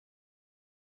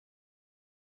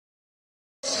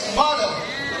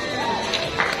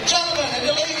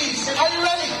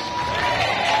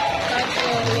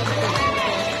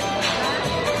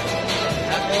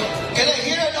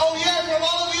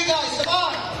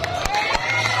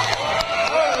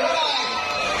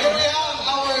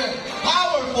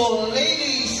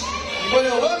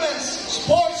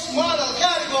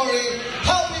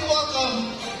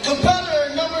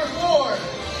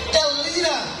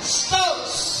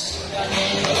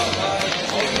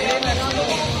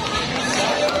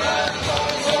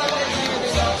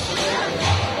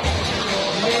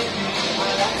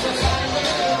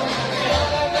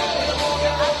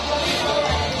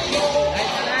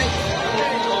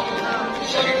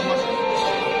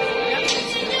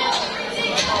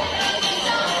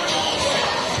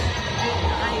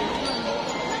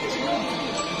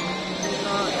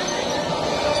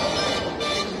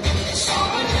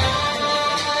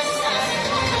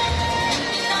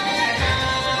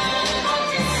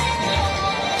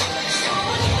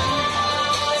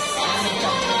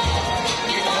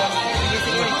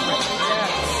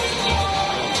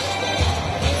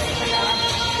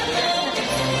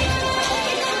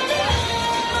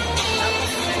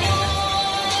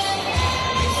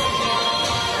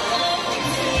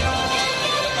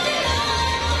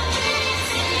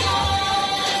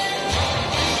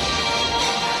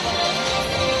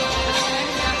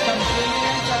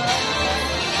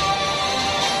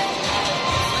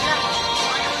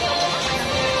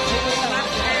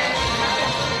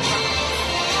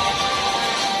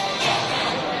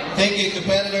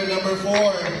competitor number 4.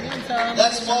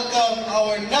 Let's welcome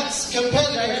our next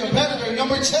competitor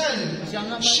number 10,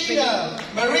 Sheena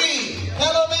Marie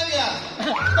Palomenia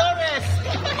Torres.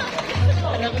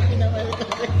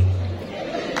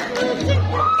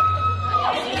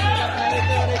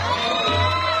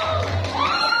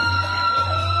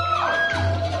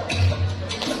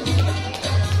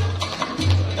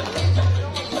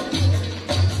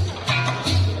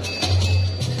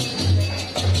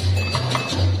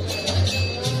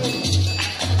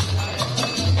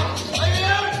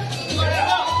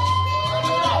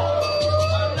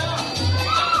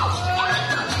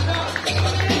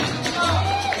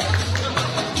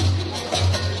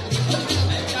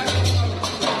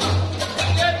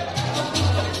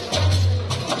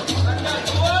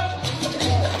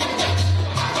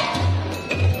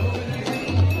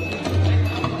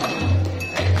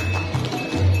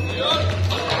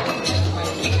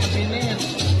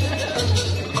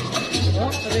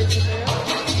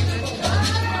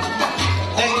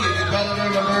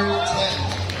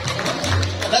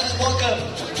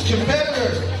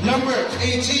 Competitor number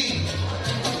 18,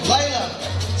 Laila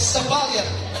Sabalia.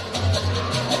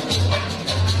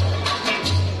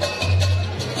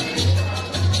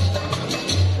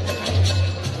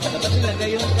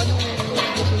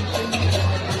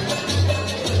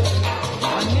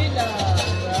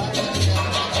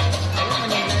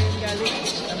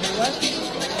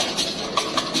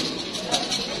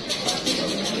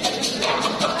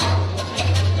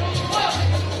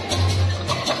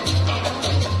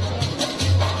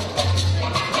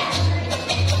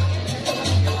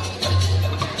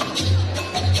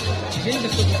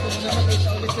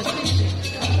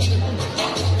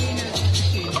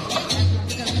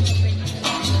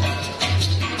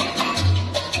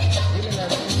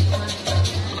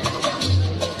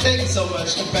 Thank you so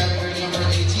much, competitor number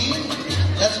 18.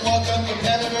 Let's welcome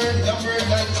competitor number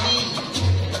 19,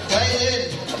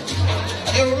 Kailin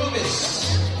Irubis.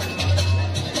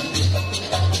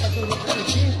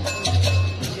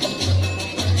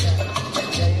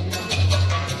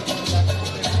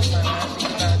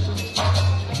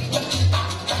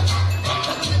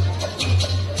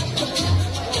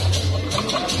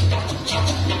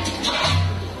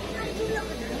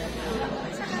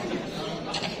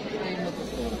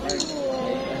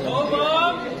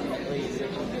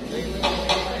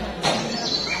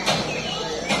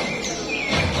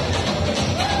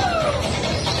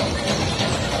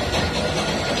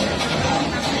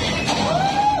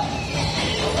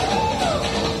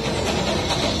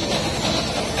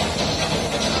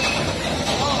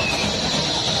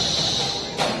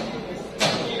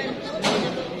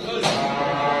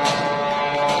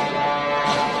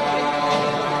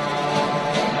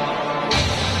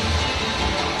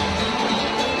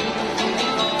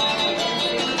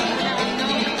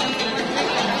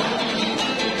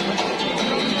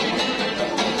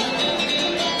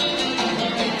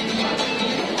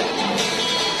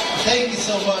 Thank you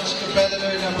so much,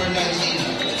 competitor number 19.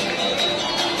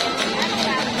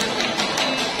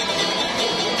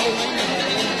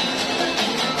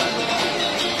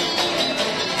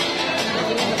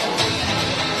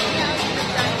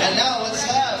 And now let's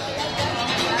have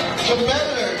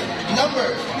competitor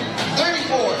number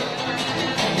 34,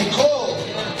 Nicole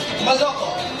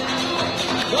Maloko.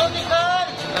 Go, Nicole!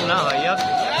 Ano, hayag?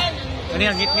 Ano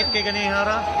yung ngit-ngit kay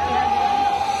ganihara?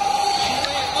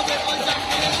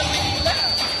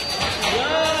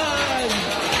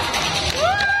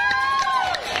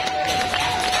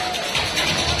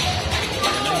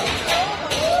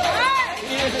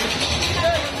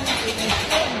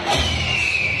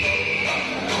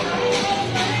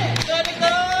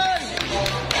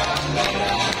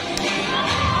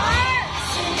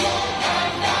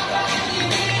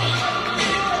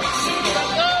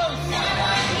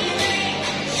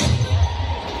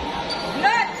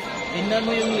 Tingnan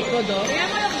mo yung likod, oh. Tingnan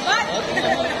mo yung back. Oh,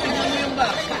 tingnan mo yung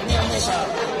back. Tingnan mo back.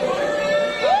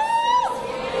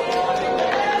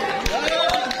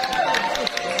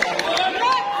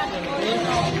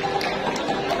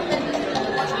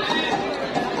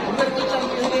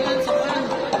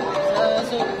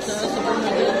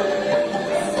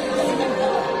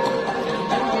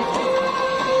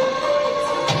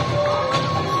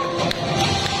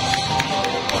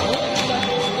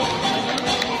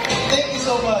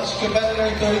 Competitor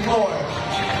 34.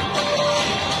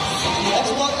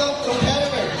 Let's welcome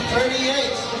competitor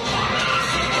 38,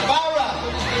 Farah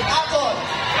Aton.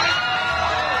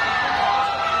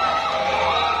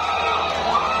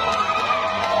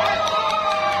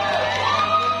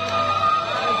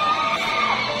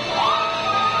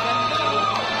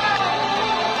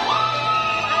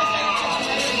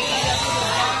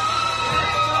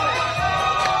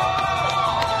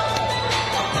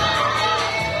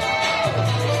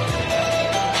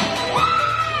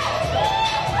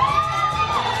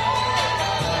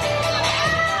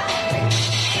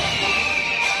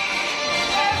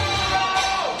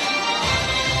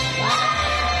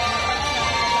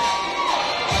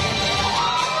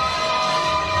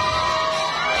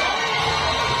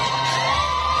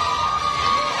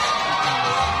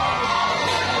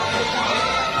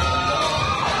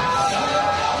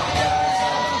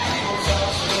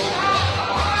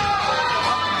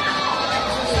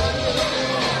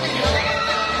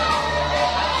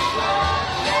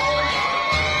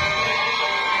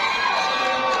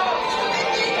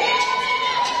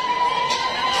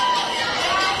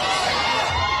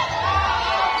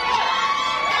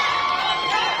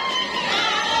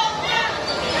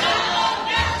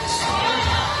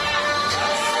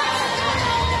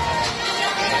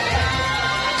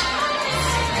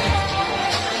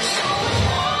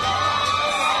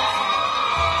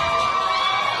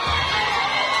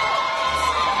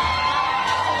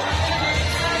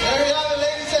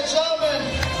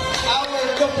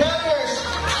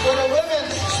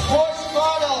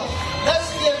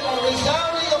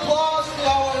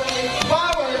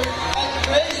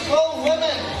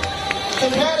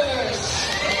 competitors.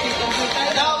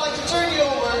 And now I'd like to turn you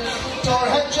over to our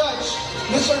head judge,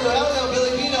 Mr. Roelio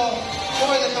Filipino,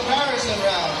 for the comparison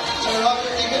round. So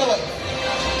Robert, take it away.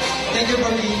 Thank you,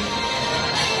 Bobby.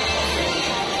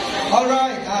 All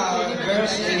right,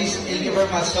 girls, ladies, thank you very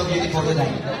much. So beautiful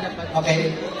tonight.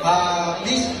 Okay,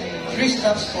 these 3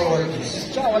 steps forward, please.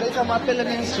 Wala ka mapila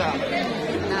niya siya.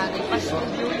 Let's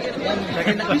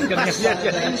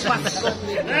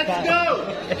go!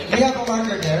 We have a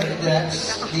marker there.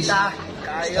 That's this step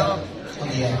on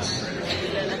the ends.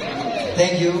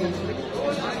 Thank you.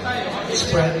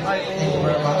 Spread. Thank you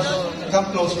very much.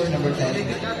 Come closer, number 10.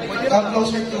 Come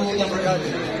closer to number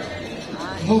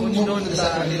 8. Move to the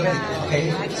center a little bit,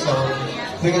 okay? So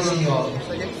we can see you all.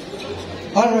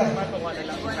 All right.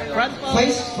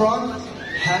 Face front,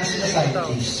 hands to the side,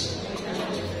 please.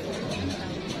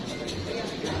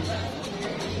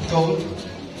 Toe.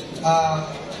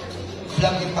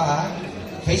 Flag yung paa.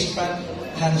 Face front,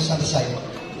 hands on the side.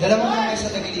 Dalawang kamay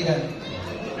sa tagiliran.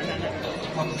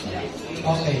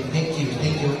 Okay, thank you.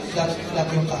 Flap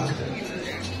yung paa.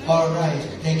 All right,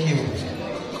 thank you.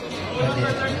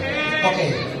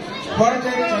 Okay, quarter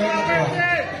turn number 1.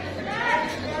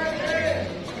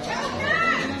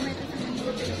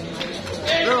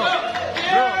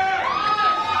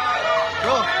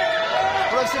 Bro,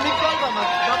 pag sumikol ba,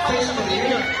 dapat sa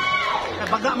mga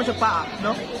baga mo siya paa,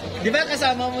 no? Di ba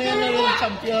kasama mo yan ng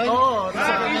champion? Oo,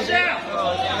 sa pamilya.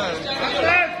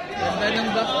 Ganda ng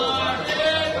bako.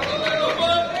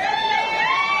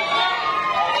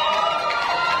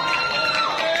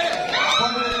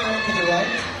 To the right.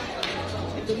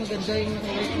 Ito maganda yung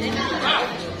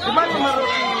di ba lumaro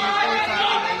yung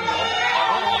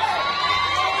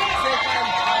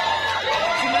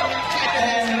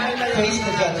And face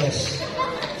the judges.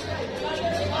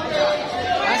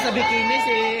 sa bikini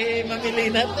si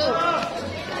Mamilina to.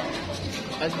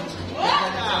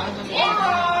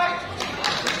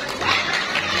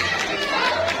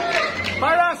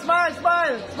 Para, smile!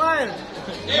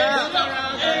 Yeah.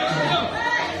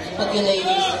 Okay,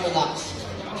 ladies, relax.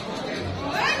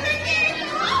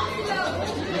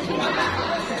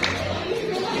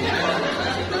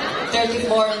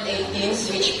 (34 and 18,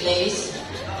 switch place.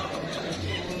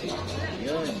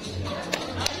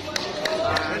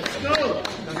 Let's go!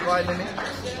 Ang kuha na niya.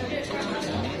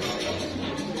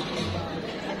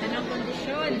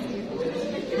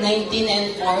 19 and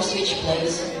 4, switch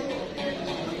place.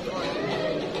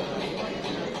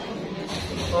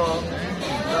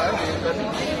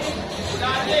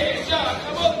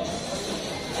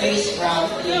 Face front,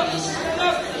 ladies.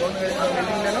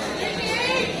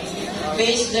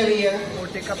 Face the rear.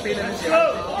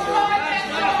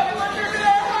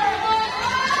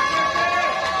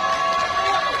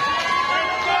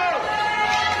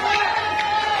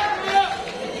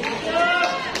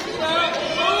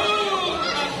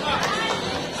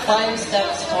 Five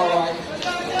steps forward.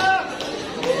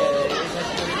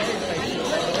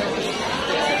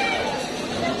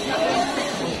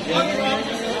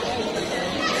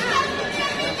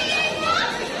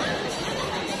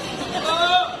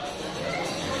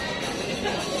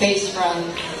 Face front.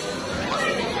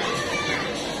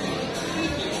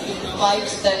 5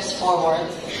 steps forward.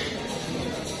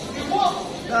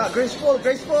 Graceful.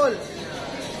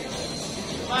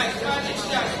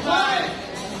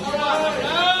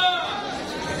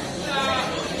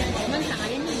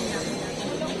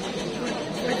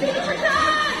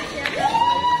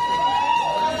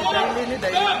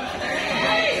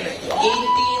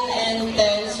 (18 and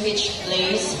 10, switch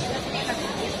place.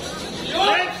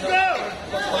 Let's go!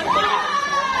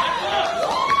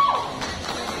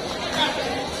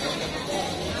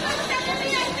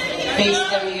 Face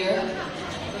the rear.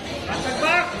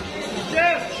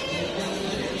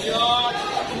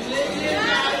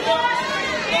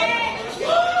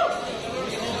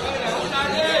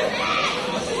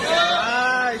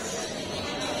 Nice!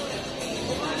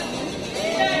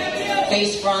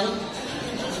 Face front.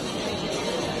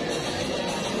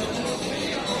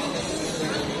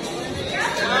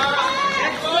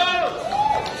 Let's go!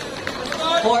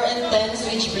 4 and 10,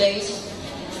 switch place.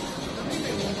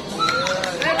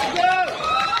 Let's go!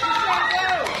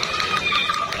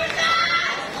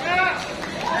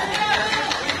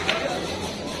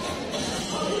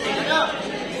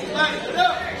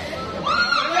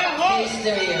 Face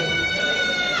the rear.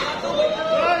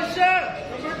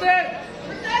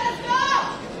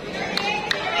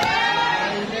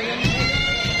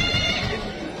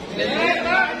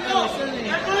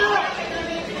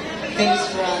 Face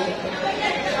front.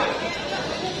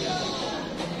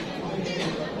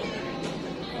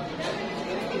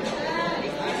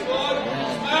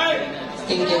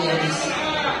 Thank you, ladies.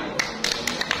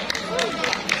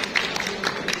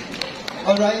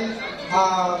 Alright,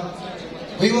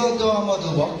 we will do a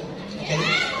model walk, okay?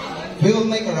 We will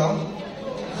make a round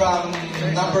from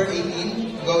number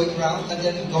 18, going round and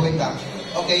then going back,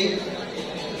 okay?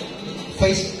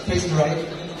 Face the right,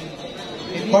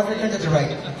 quarter turn to the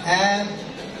right, and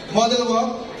model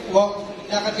walk,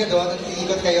 lakad ka doon, at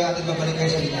iikot kayo at babalik kayo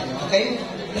sa linya nyo, okay?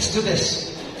 Let's do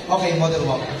this. Okay, model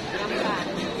walk.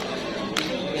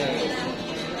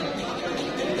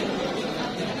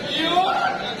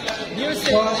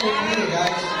 Music. Show us your video,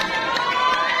 guys.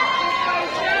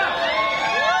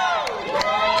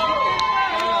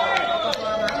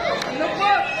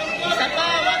 Isa pa,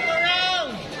 one more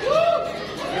round.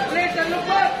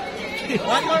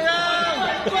 One more round.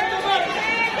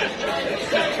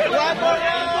 One more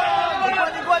round.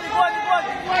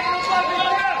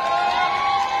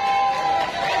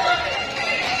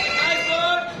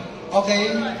 Okay,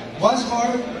 once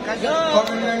more.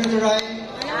 Quarter turn to the right.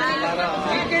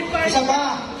 Isa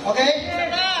pa, okay?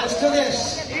 Let's do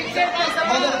this.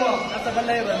 Model walk. Nasa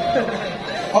balay ba?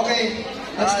 Okay,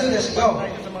 let's do this. Go.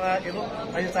 Ayun sa mga ilo.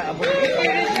 Ayun sa abot.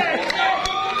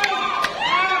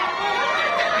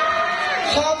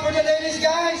 Shout for the ladies,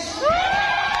 guys.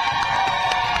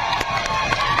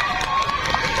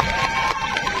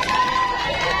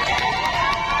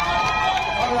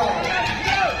 Alright.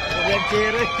 Yan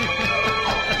kiri.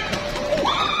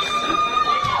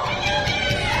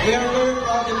 We are very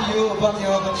proud of you, of what you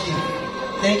have achieved.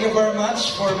 Thank you very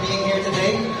much for being here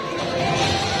today.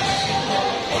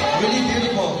 Really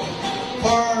beautiful.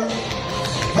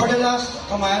 For the last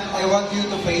command, I want you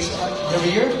to face the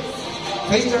rear.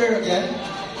 Face the rear again.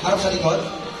 Harap sa likod.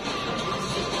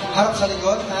 Harap sa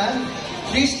likod. And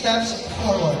 3 steps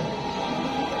forward.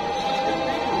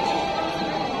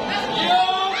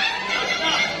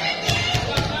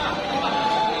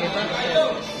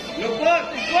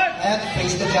 And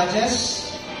face the judges.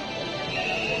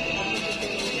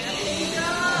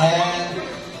 And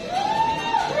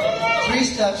 3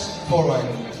 steps forward.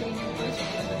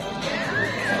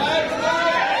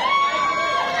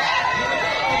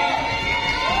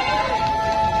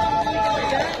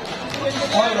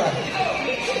 Alright.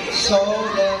 So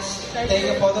let's take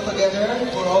a photo together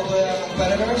for all the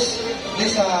competitors.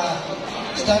 Please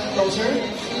stand closer.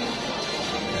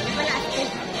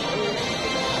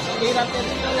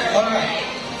 Alright.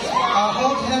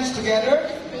 Hold hands together.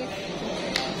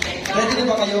 Ready na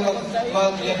ba kayo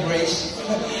mag-embrace?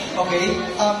 Okay.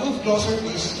 Move closer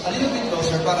please. A little bit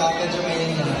closer para medyo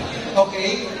may na.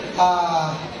 Okay.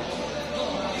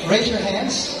 Raise your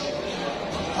hands.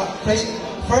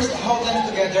 First, hold them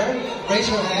together. Raise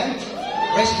your hand.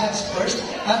 Raise hands first.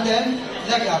 And then,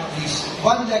 leg up please.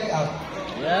 One leg up.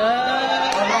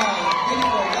 Yeah. Alright.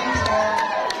 Beautiful. Thanks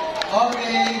all.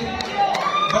 Okay.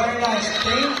 Very nice.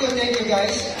 Thank you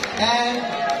guys. And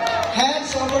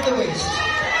hands over the waist.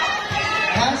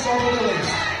 Hands over the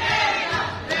waist.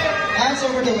 Hands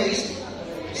over the waist.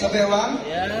 Sabewang.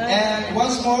 Yeah. And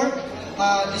once more,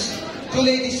 these 2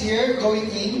 ladies here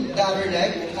going in the other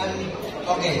leg. And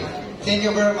okay. Thank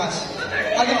you very much.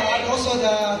 And also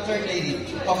the third lady.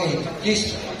 Okay.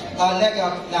 Please, leg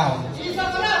up now.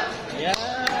 Yeah.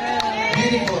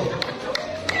 Beautiful.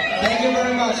 Thank you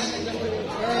very much.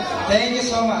 Thank you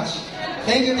so much.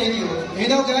 Thank you. You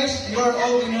know guys, you are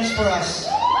all winners for us.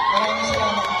 Maraming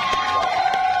salamat.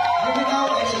 You may now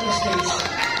exit the stage.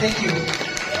 Thank you.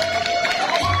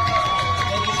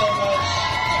 Thank you so much.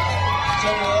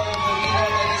 Thank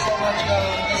you so much,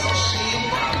 Ms. Sheen,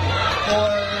 for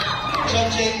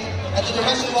judging. And to the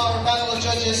rest of our panel of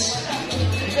judges,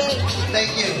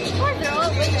 thank you.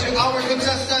 To our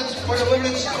contestants for the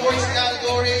women's sports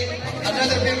category,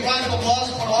 another big round of applause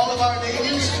for all of our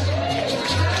ladies.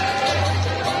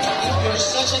 You're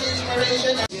such an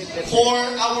inspiration. For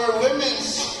our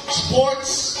women's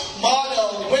sports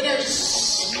model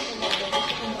winners,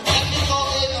 let me call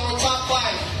in our top 5.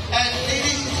 And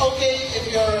ladies, it's okay if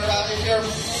you're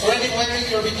already wearing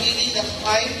your bikini, that's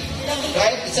fine,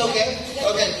 right? It's okay.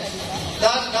 Okay,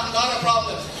 not a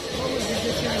problem.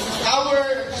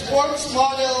 Our sports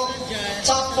model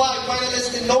top 5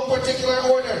 finalists in no particular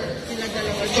order.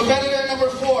 Competitor number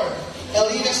 4,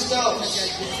 Elena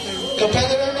Stokes.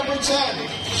 Competitor number 10,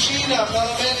 Sheena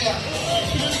Palamenia.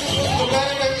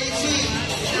 Competitor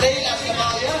 18, Leila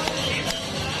Camalia.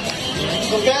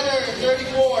 Competitor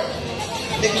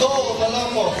 34, Nicole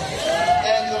Malombo.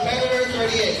 And competitor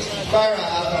 38, Farah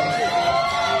Alba.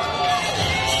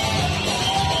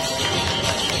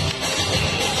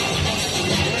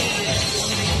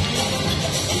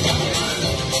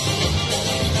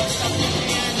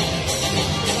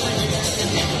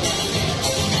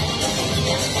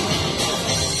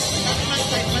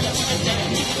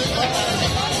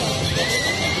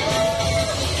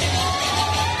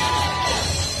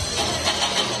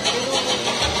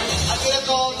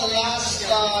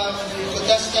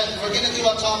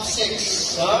 receive a top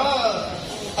 6.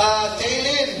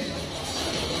 Daylin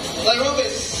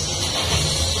Larubis.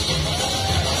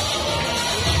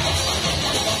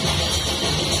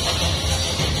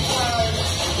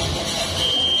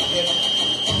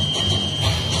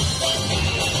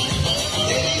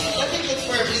 Daylin, let me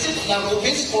confirm, is it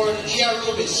Larubis or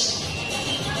Rubis?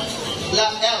 La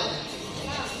L.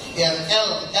 Yeah,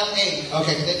 L-A.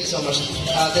 Okay, thank you so much,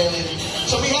 Daylin.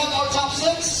 So we have our top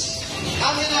 6.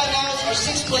 I'm going to announce our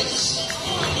 6th place.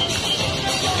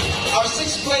 Our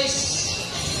 6th place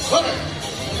winner.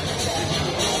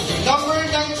 Number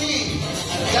 19,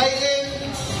 Daylin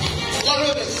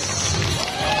Larubis.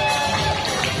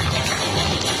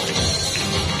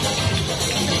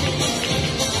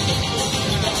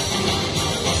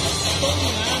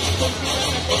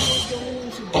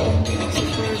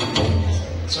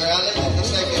 Sorry, Alan, it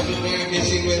looks like I've been very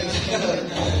busy with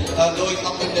going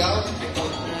up and down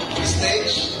the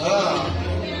stage.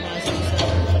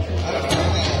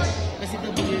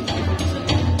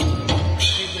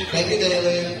 Thank you,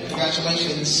 Daylin.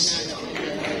 Congratulations.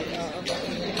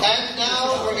 And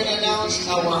now we're going to announce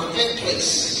our 5th place.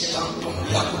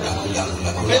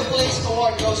 5th place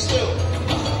award goes to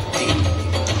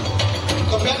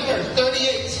competitor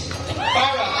 38,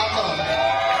 Farah Aton.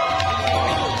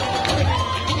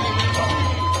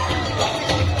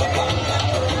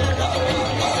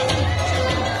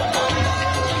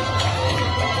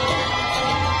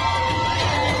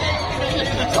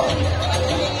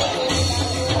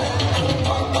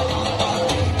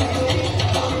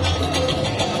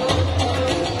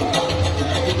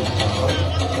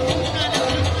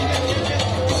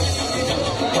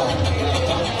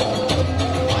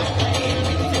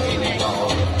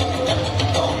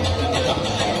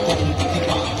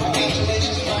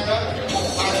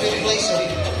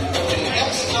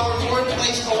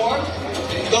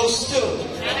 Goes to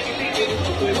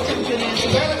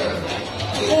competitor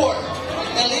 4,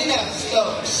 Elena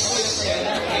Stokes.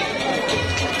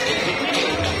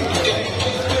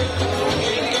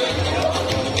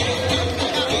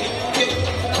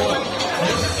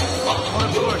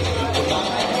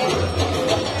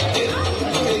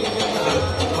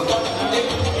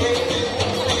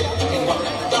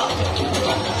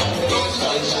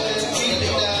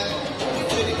 Congratulations, Elena.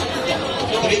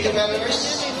 3 competitors.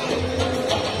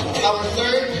 Our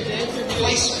 3rd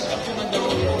placer.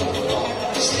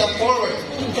 Step forward.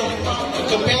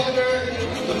 Competitor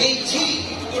 18,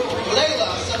 Layla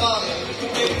Sabali.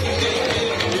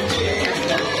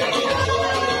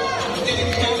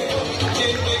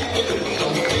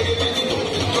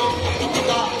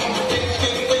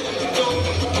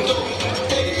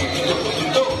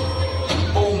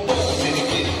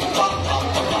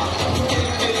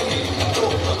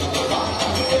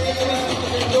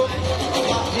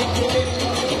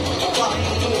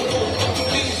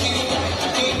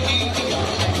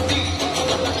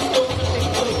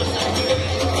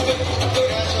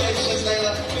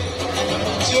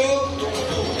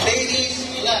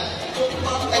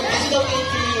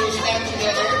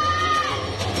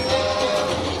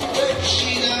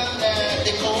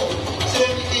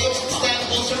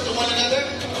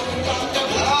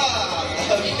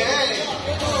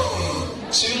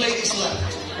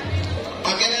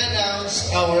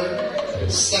 Our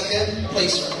 2nd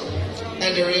placer.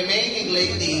 And the remaining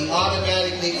lady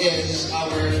automatically is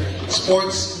our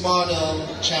sports model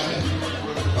champion.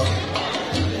 Okay.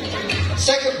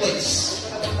 2nd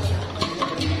place.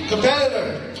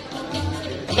 Competitor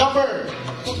number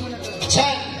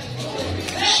 10,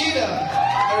 Sheila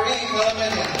Marie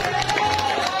Calamenia.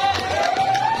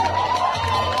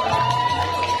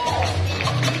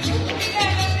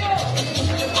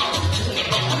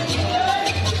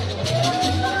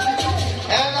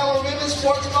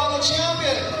 Sports model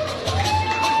champion.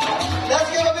 Let's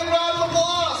give a big round of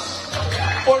applause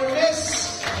for Miss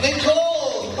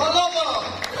Nicole Malova,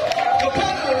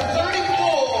 competitor 34.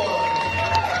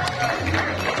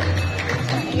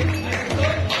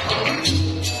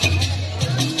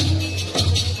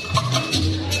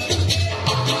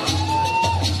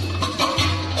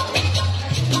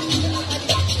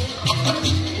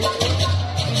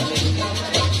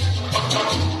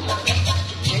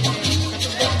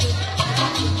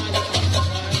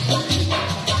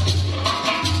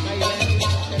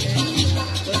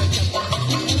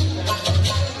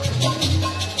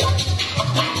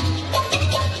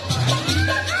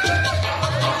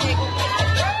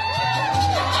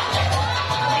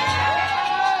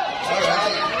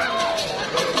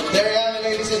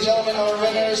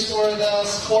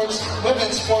 For the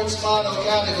women's sports model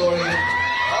category.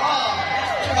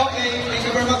 Okay, thank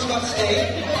you very much,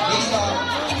 Backstage. Lisa.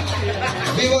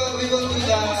 We will do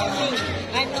the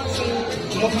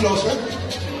move closer.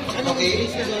 Okay.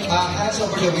 Hands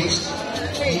over the waist.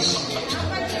 Please.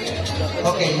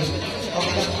 Okay.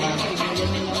 Okay.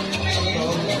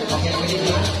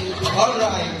 Okay. All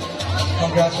right.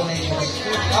 Congratulations.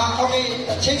 Okay.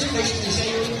 Change place, please.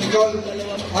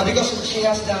 Because she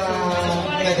has the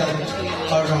medal.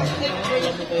 All right.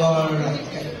 All right.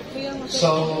 Okay.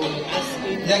 So,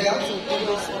 leg up.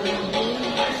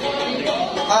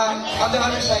 On the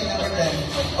other side, number 10.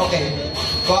 Okay.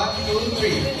 1, 2,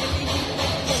 3.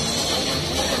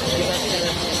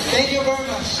 Thank you very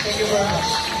much. Thank you very much.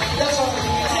 That's all.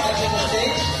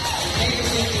 Thank you.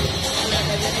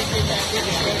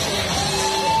 Thank you.